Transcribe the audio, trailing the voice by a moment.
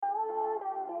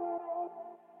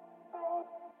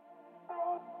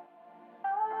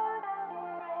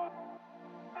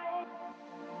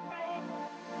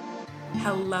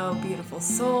Hello, beautiful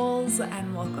souls,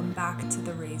 and welcome back to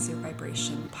the Raise Your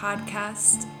Vibration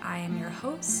podcast. I am your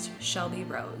host, Shelby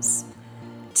Rose.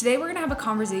 Today we're going to have a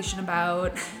conversation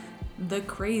about the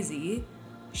crazy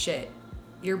shit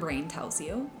your brain tells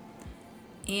you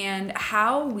and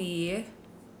how we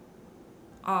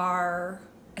are,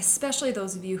 especially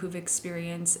those of you who've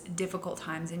experienced difficult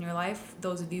times in your life,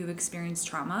 those of you who've experienced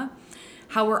trauma,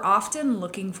 how we're often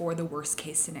looking for the worst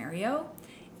case scenario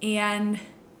and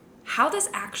how this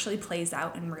actually plays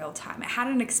out in real time. I had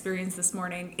an experience this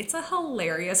morning. It's a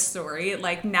hilarious story.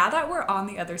 Like, now that we're on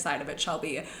the other side of it,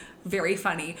 Shelby, very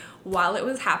funny. While it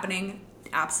was happening,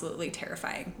 absolutely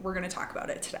terrifying. We're going to talk about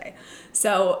it today.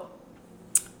 So,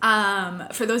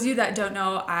 for those of you that don't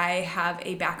know, I have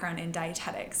a background in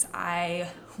dietetics.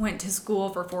 I went to school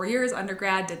for 4 years,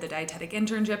 undergrad, did the dietetic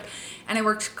internship, and I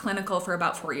worked clinical for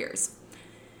about 4 years.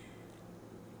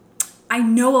 I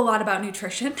know a lot about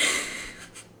nutrition.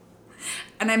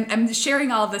 And I'm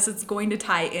sharing all of this. It's going to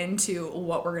tie into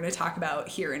what we're going to talk about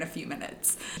here in a few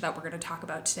minutes that we're going to talk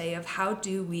about today of how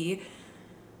do we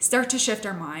start to shift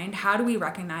our mind? How do we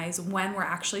recognize when we're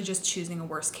actually just choosing a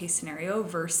worst case scenario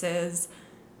versus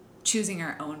choosing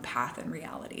our own path in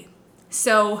reality?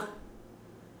 So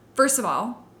first of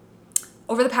all,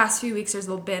 over the past few weeks, there's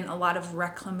been a lot of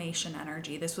reclamation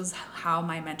energy. This was how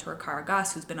my mentor, Kara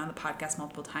Gus, who's been on the podcast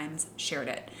multiple times, shared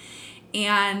it.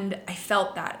 And I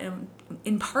felt that.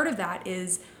 And part of that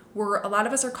is a lot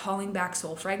of us are calling back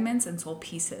soul fragments and soul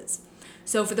pieces.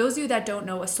 So for those of you that don't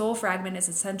know, a soul fragment is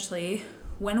essentially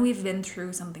when we've been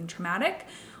through something traumatic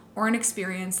or an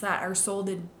experience that our soul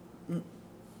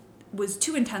was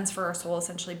too intense for our soul,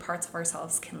 essentially parts of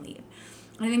ourselves can leave.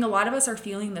 And I think a lot of us are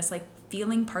feeling this, like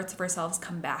feeling parts of ourselves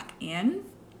come back in.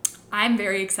 I'm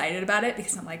very excited about it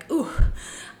because I'm like, ooh,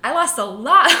 I lost a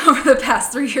lot over the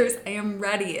past 3 years. I am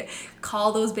ready.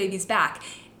 Call those babies back.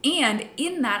 And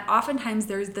in that, oftentimes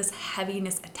there's this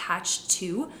heaviness attached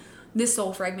to this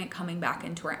soul fragment coming back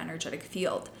into our energetic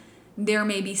field. There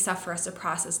may be stuff for us to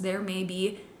process. There may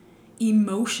be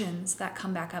emotions that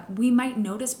come back up. We might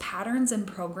notice patterns and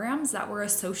programs that were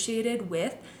associated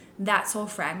with that soul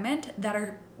fragment that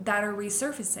are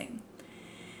resurfacing.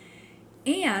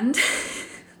 And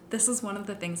this is one of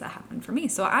the things that happened for me.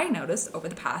 So I noticed over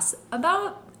the past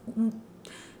about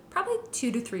probably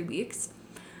 2 to 3 weeks,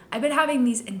 I've been having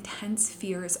these intense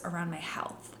fears around my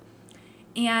health.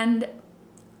 And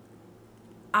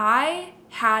I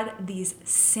had these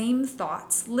same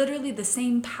thoughts, literally the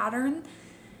same pattern,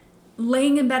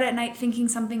 laying in bed at night thinking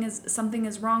something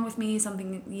is wrong with me,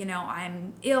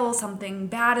 I'm ill, something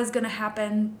bad is going to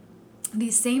happen.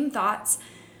 These same thoughts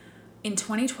in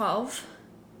 2012,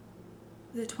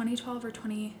 is it 2012 or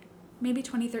maybe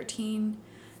 2013,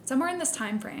 somewhere in this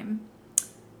time frame,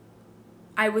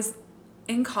 I was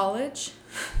in college,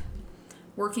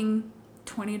 working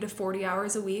 20 to 40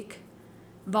 hours a week,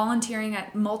 volunteering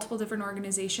at multiple different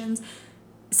organizations,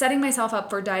 setting myself up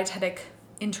for dietetic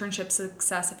internship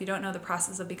success. If you don't know the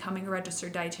process of becoming a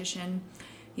registered dietitian,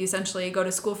 you essentially go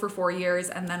to school for 4 years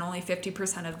and then only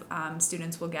 50% of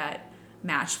students will get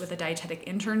matched with a dietetic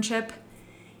internship.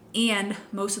 And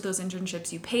most of those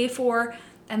internships you pay for.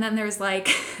 And then there's like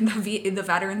the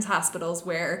veterans hospitals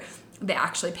where they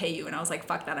actually pay you. And I was like,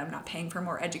 fuck that. I'm not paying for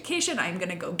more education. I'm going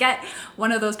to go get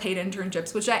one of those paid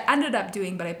internships, which I ended up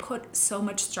doing. But I put so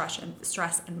much stress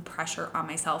and pressure on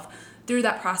myself through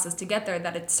that process to get there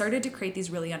that it started to create these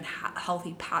really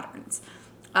unhealthy patterns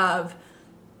of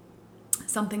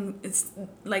something's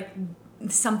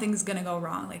going to go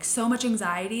wrong. Like so much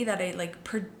anxiety that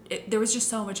there was just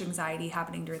so much anxiety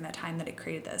happening during that time that it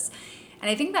created this. And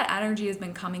I think that energy has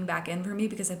been coming back in for me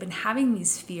because I've been having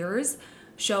these fears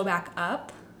show back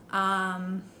up.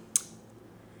 And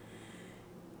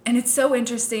it's so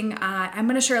interesting. I'm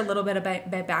going to share a little bit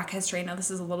about my back history. I know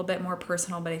this is a little bit more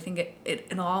personal, but I think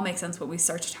it'll all make sense when we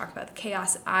start to talk about the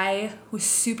chaos. I was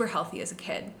super healthy as a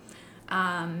kid,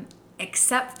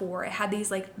 except for I had these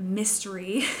like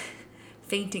mystery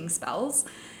fainting spells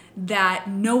that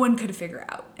no one could figure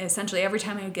out. Essentially, every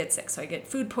time I would get sick, so I get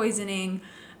food poisoning,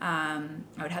 I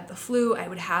would have the flu, I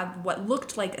would have what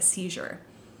looked like a seizure.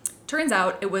 Turns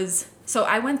out so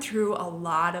I went through a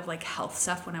lot of like health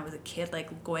stuff when I was a kid,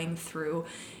 like going through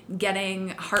getting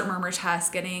heart murmur tests,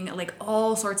 getting like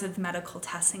all sorts of medical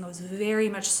testing. I was very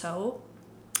much so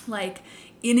like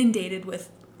inundated with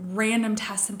random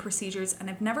tests and procedures, and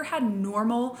I've never had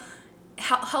normal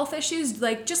health issues,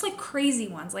 like just like crazy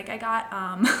ones. Like I got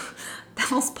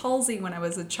Bell's palsy when I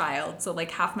was a child. So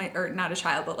like not a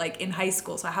child, but like in high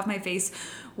school. So half my face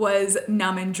was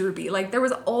numb and droopy. Like there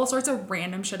was all sorts of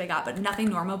random shit I got, but nothing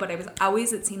normal. But I was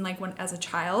always, it seemed like when as a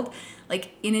child,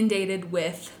 like inundated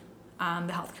with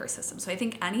the healthcare system. So I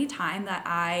think anytime that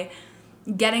I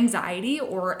get anxiety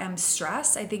or am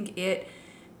stressed, I think it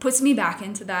puts me back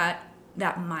into that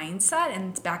mindset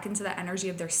and back into that energy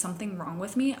of there's something wrong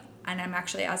with me. And I'm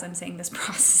actually, as I'm saying this,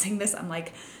 processing this, I'm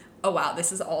like, oh wow,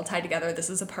 this is all tied together. This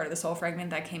is a part of the soul fragment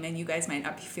that came in. You guys might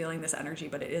not be feeling this energy,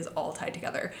 but it is all tied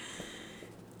together.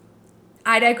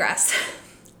 I digress.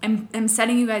 I'm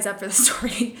setting you guys up for the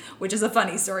story, which is a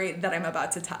funny story that I'm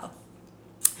about to tell.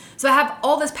 So I have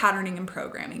all this patterning and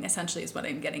programming, essentially, is what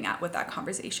I'm getting at with that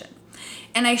conversation.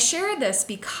 And I share this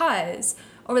because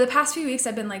over the past few weeks,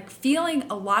 I've been like feeling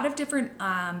a lot of different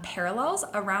parallels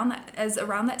around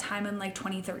that time in like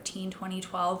 2013,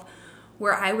 2012,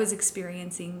 where I was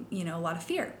experiencing, a lot of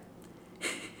fear.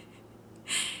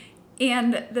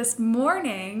 And this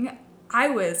morning, I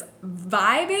was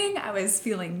vibing. I was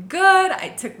feeling good. I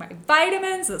took my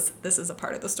vitamins. This is a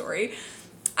part of the story.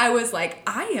 I was like,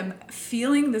 I am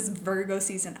feeling this Virgo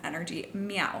season energy.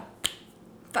 Meow.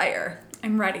 Fire.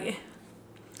 I'm ready.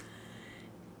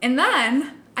 And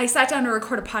then I sat down to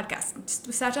record a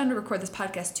podcast. Sat down to record this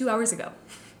podcast 2 hours ago.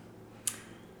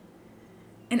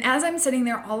 And as I'm sitting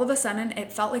there, all of a sudden,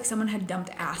 it felt like someone had dumped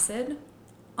acid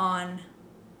on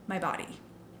my body.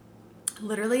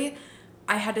 Literally,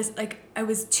 I had this, I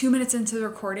was 2 minutes into the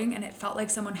recording and it felt like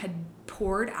someone had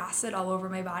poured acid all over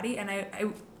my body. And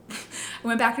I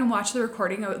went back and watched the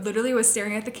recording. I literally was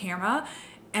staring at the camera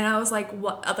and I was like,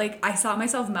 what? Like, I saw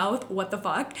myself mouth, what the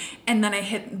fuck? And then I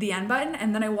hit the end button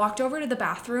and then I walked over to the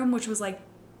bathroom, which was like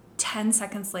 10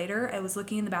 seconds later. I was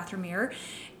looking in the bathroom mirror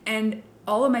and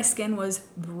all of my skin was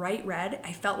bright red.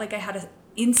 I felt like I had an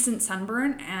instant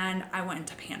sunburn and I went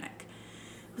into panic.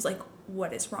 I was like,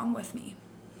 what is wrong with me?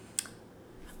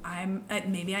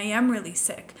 Maybe I am really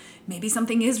sick. Maybe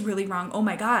something is really wrong. Oh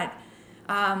my God.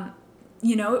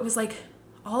 It was like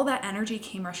all that energy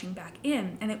came rushing back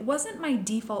in and it wasn't my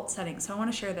default setting. So I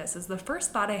want to share this as the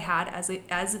first thought I had as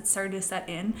it started to set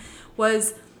in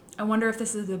was, I wonder if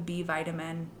this is a B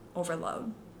vitamin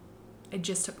overload. I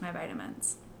just took my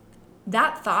vitamins.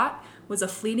 That thought was a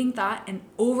fleeting thought and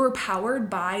overpowered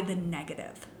by the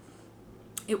negative.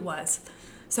 It was.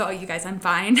 So you guys, I'm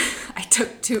fine. I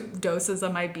took 2 doses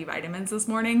of my B vitamins this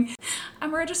morning.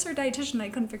 I'm a registered dietitian. I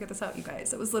couldn't figure this out, you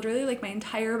guys. It was literally like my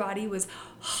entire body was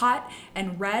hot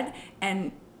and red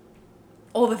and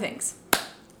all the things.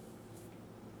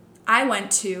 I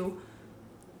went to,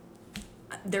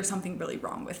 there's something really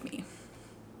wrong with me.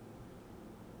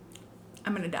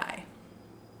 I'm going to die.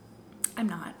 I'm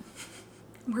not.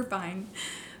 We're fine.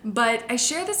 But I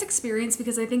share this experience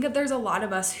because I think that there's a lot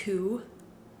of us who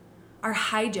are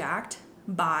hijacked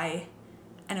by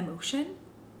an emotion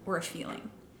or a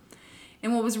feeling.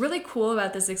 And what was really cool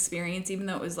about this experience, even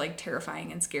though it was like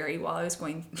terrifying and scary while I was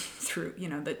going through,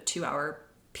 the 2-hour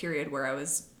period where I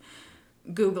was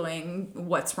Googling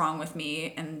what's wrong with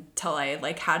me until I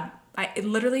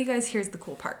literally, you guys, here's the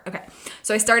cool part. Okay.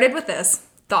 So I started with this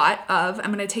thought of,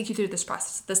 I'm going to take you through this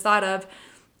process, this thought of,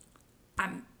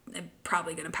 I'm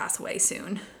probably going to pass away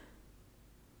soon.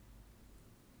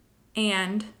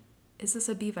 And is this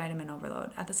a B vitamin overload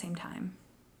at the same time?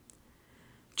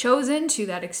 Chose into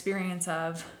that experience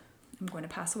of, I'm going to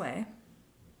pass away.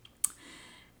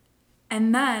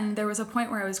 And then there was a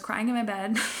point where I was crying in my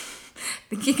bed,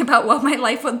 thinking about what my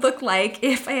life would look like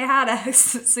if I had a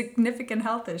significant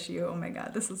health issue. Oh my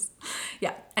God,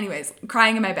 anyways,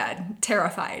 crying in my bed,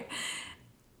 terrified.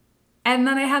 And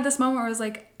then I had this moment where I was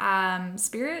like,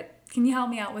 Spirit, can you help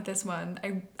me out with this one?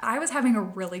 I was having a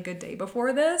really good day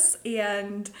before this,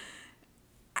 and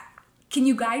can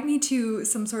you guide me to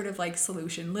some sort of like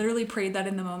solution? Literally prayed that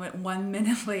in the moment. 1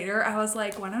 minute later, I was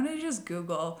like, why don't I just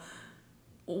Google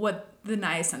what the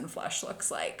niacin flush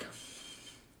looks like?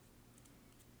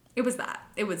 It was that.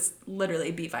 It was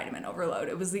literally B vitamin overload.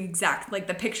 It was the exact, like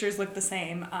the pictures look the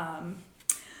same.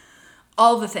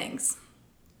 All the things.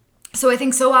 So I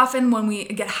think so often when we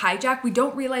get hijacked, we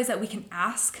don't realize that we can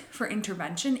ask for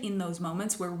intervention in those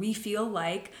moments where we feel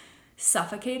like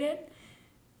suffocated,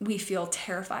 we feel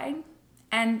terrified.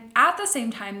 And at the same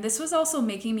time, this was also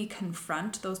making me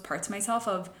confront those parts of myself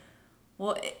of,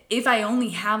 well, if I only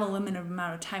have a limited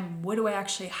amount of time,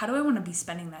 how do I want to be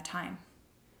spending that time?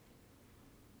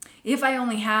 If I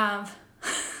only have,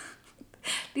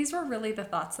 these were really the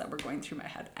thoughts that were going through my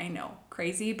head. I know,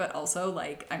 crazy, but also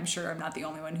like, I'm sure I'm not the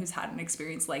only one who's had an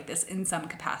experience like this in some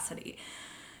capacity,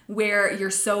 where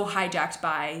you're so hijacked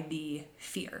by the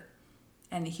fear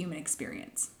and the human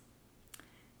experience.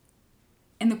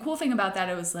 And the cool thing about that,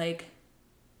 it was like,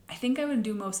 I think I would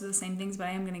do most of the same things, but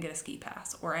I am going to get a ski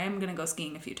pass, or I am going to go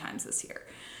skiing a few times this year.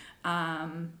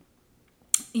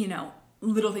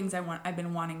 Little things I've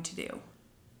been wanting to do.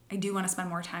 I do want to spend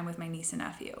more time with my niece and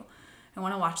nephew. I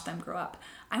want to watch them grow up.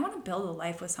 I want to build a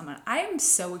life with someone. I am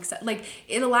so excited. Like,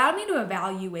 it allowed me to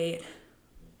evaluate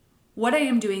what I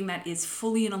am doing that is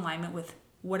fully in alignment with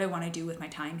what I want to do with my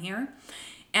time here.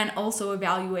 And also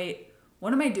evaluate,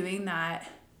 what am I doing that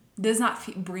does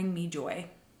not bring me joy?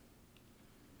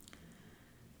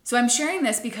 So I'm sharing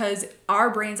this because our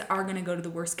brains are going to go to the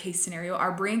worst case scenario.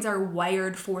 Our brains are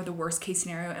wired for the worst case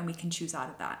scenario, and we can choose out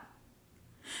of that.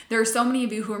 There are so many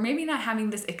of you who are maybe not having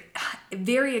this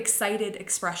very excited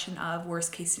expression of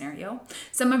worst case scenario.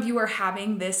 Some of you are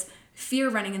having this fear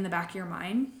running in the back of your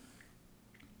mind.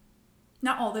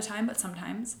 Not all the time, but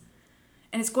sometimes.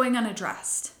 And it's going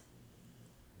unaddressed.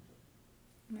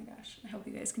 Oh my gosh, I hope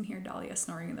you guys can hear Dahlia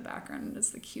snoring in the background. It's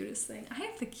the cutest thing. I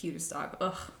have the cutest dog.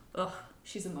 Ugh,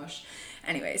 she's a mush.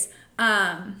 Anyways,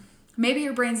 maybe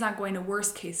your brain's not going to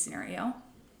worst case scenario,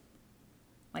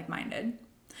 like mine did.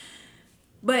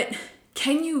 But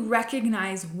can you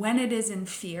recognize when it is in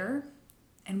fear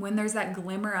and when there's that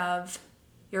glimmer of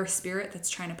your spirit that's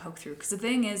trying to poke through? Because the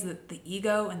thing is that the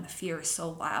ego and the fear is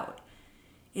so loud.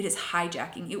 It is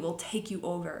hijacking. It will take you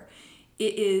over.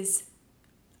 It is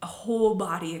a whole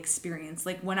body experience.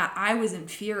 Like when I was in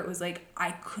fear, it was like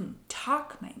I couldn't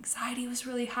talk. My anxiety was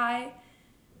really high.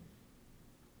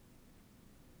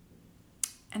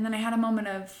 And then I had a moment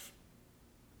of,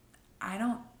 I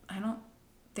don't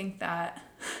think that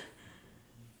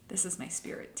this is my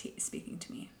spirit speaking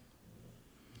to me.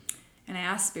 And I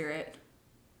asked Spirit,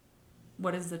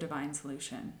 what is the divine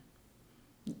solution?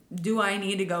 Do I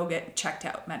need to go get checked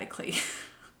out medically?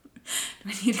 Do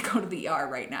I need to go to the ER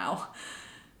right now?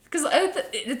 Because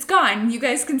it's gone. You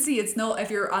guys can see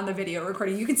if you're on the video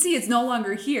recording, you can see it's no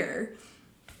longer here.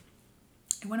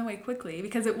 It went away quickly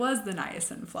because it was the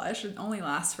niacin flush. It only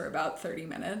lasts for about 30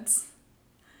 minutes.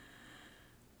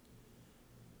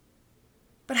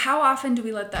 But how often do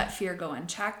we let that fear go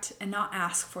unchecked and not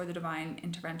ask for the divine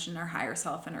intervention, our higher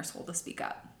self and our soul to speak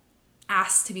up?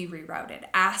 Ask to be rerouted.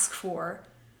 Ask for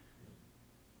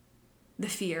the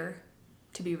fear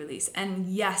to be released. And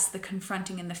yes, the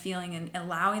confronting and the feeling and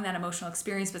allowing that emotional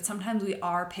experience, but sometimes we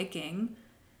are picking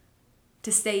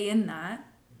to stay in that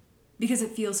because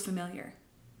it feels familiar.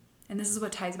 And this is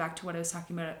what ties back to what I was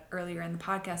talking about earlier in the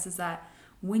podcast, is that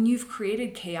when you've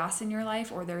created chaos in your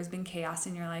life, or there's been chaos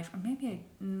in your life, or maybe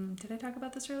did I talk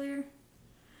about this earlier?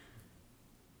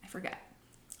 I forget.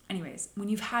 Anyways, when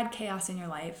you've had chaos in your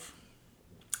life,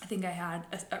 I think I had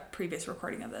a previous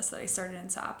recording of this that I started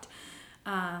and stopped.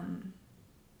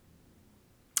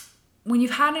 When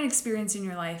you've had an experience in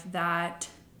your life that,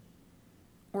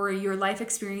 or your life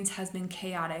experience has been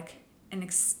chaotic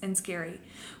and scary,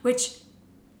 which,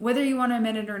 whether you want to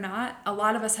admit it or not, a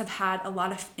lot of us have had a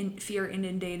lot of fear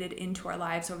inundated into our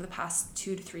lives over the past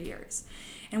 2 to 3 years.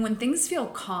 And when things feel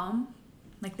calm,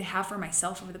 like they have for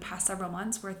myself over the past several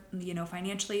months, where,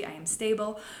 financially I am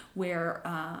stable, where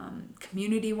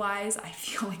community-wise I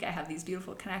feel like I have these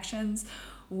beautiful connections,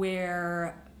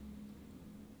 where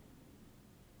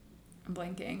I'm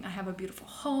blanking, I have a beautiful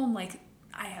home, like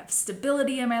I have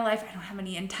stability in my life, I don't have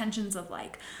any intentions of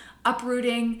like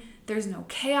uprooting, there's no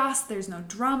chaos, there's no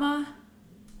drama.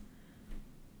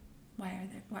 Why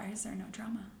is there no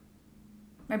drama?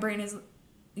 My brain is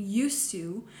used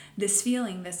to this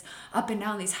feeling, this up and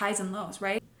down, these highs and lows,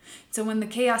 right? So when the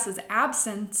chaos is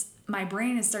absent, my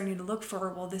brain is starting to look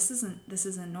for, well, this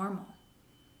isn't normal.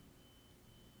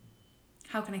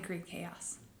 How can I create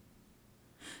chaos?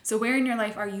 So where in your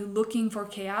life are you looking for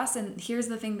chaos? And here's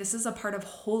the thing, this is a part of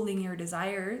holding your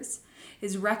desires,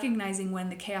 is recognizing when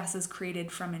the chaos is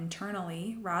created from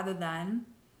internally rather than,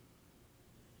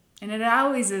 and it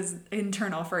always is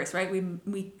internal first, right?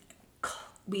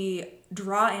 We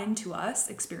draw into us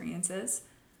experiences.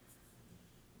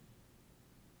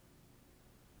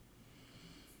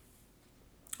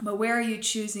 But where are you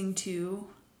choosing to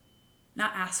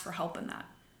not ask for help in that?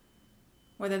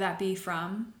 Whether that be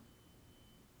from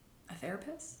a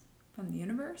therapist, from the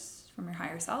universe, from your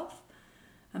higher self,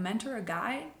 a mentor, a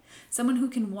guide, someone who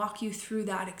can walk you through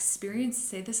that experience,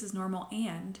 say this is normal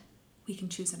and we can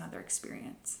choose another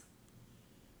experience.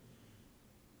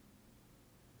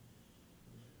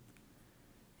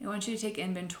 I want you to take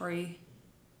inventory,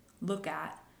 look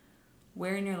at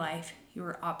where in your life you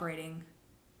are operating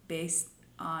based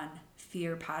on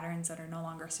fear patterns that are no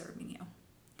longer serving you.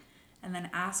 And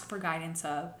then ask for guidance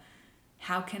of,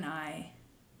 how can I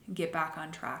get back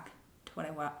on track to what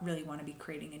I really want to be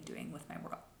creating and doing with my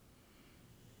world?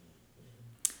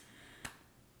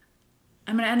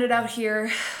 I'm going to end it out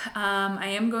here. I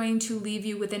am going to leave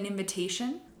you with an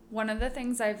invitation. One of the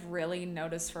things I've really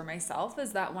noticed for myself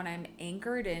is that when I'm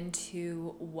anchored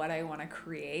into what I want to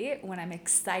create, when I'm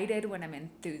excited, when I'm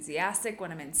enthusiastic,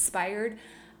 when I'm inspired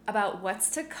about what's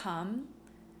to come,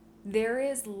 there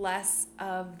is less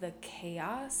of the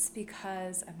chaos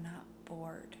because I'm not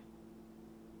bored.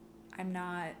 I'm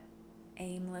not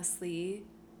aimlessly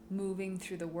moving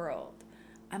through the world.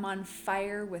 I'm on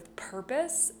fire with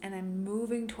purpose, and I'm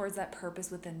moving towards that purpose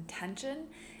with intention.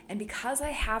 And because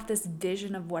I have this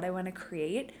vision of what I want to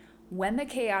create, when the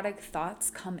chaotic thoughts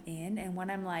come in and when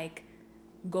I'm like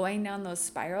going down those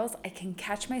spirals, I can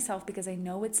catch myself because I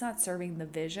know it's not serving the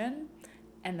vision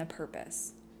and the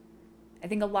purpose. I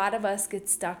think a lot of us get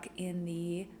stuck in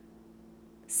the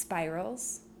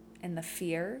spirals and the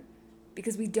fear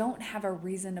because we don't have a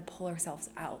reason to pull ourselves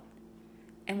out.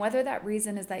 And whether that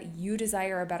reason is that you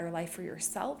desire a better life for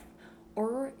yourself,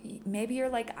 or maybe you're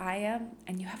like I am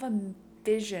and you have a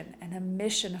vision and a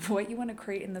mission of what you want to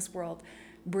create in this world,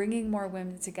 bringing more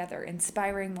women together,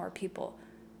 inspiring more people,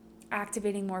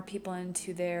 activating more people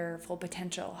into their full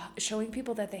potential, showing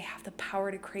people that they have the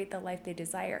power to create the life they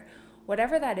desire.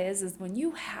 Whatever that is when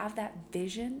you have that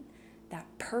vision, that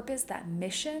purpose, that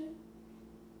mission,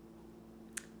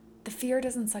 the fear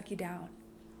doesn't suck you down.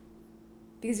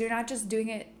 Because you're not just doing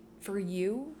it for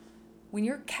you. When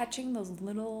you're catching those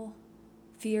little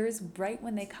fears right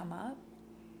when they come up,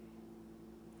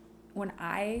 when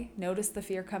I notice the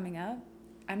fear coming up,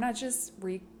 I'm not just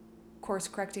course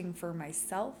correcting for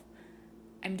myself.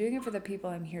 I'm doing it for the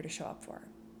people I'm here to show up for.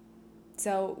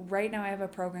 So right now I have a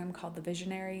program called The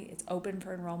Visionary. It's open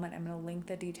for enrollment. I'm going to link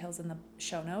the details in the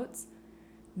show notes.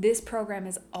 This program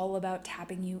is all about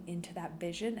tapping you into that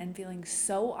vision and feeling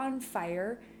so on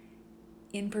fire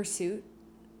in pursuit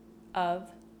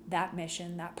of that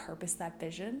mission, that purpose, that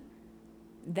vision,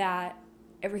 that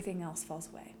everything else falls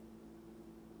away.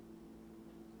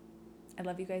 I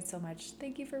love you guys so much.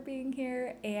 Thank you for being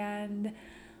here, and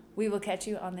we will catch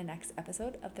you on the next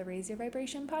episode of the Raise Your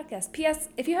Vibration podcast. P.S.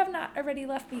 If you have not already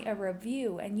left me a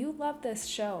review and you love this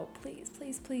show, please,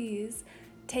 please, please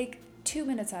take 2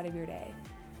 minutes out of your day.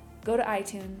 Go to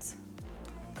iTunes,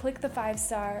 click the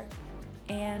 5-star,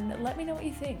 and let me know what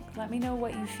you think. Let me know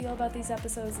what you feel about these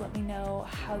episodes. Let me know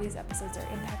how these episodes are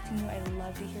impacting you. I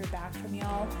love to hear back from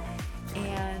y'all.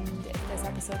 And if this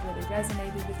episode really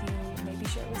resonated with you, maybe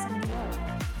share it with someone you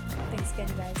love. Thanks again,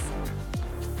 you guys.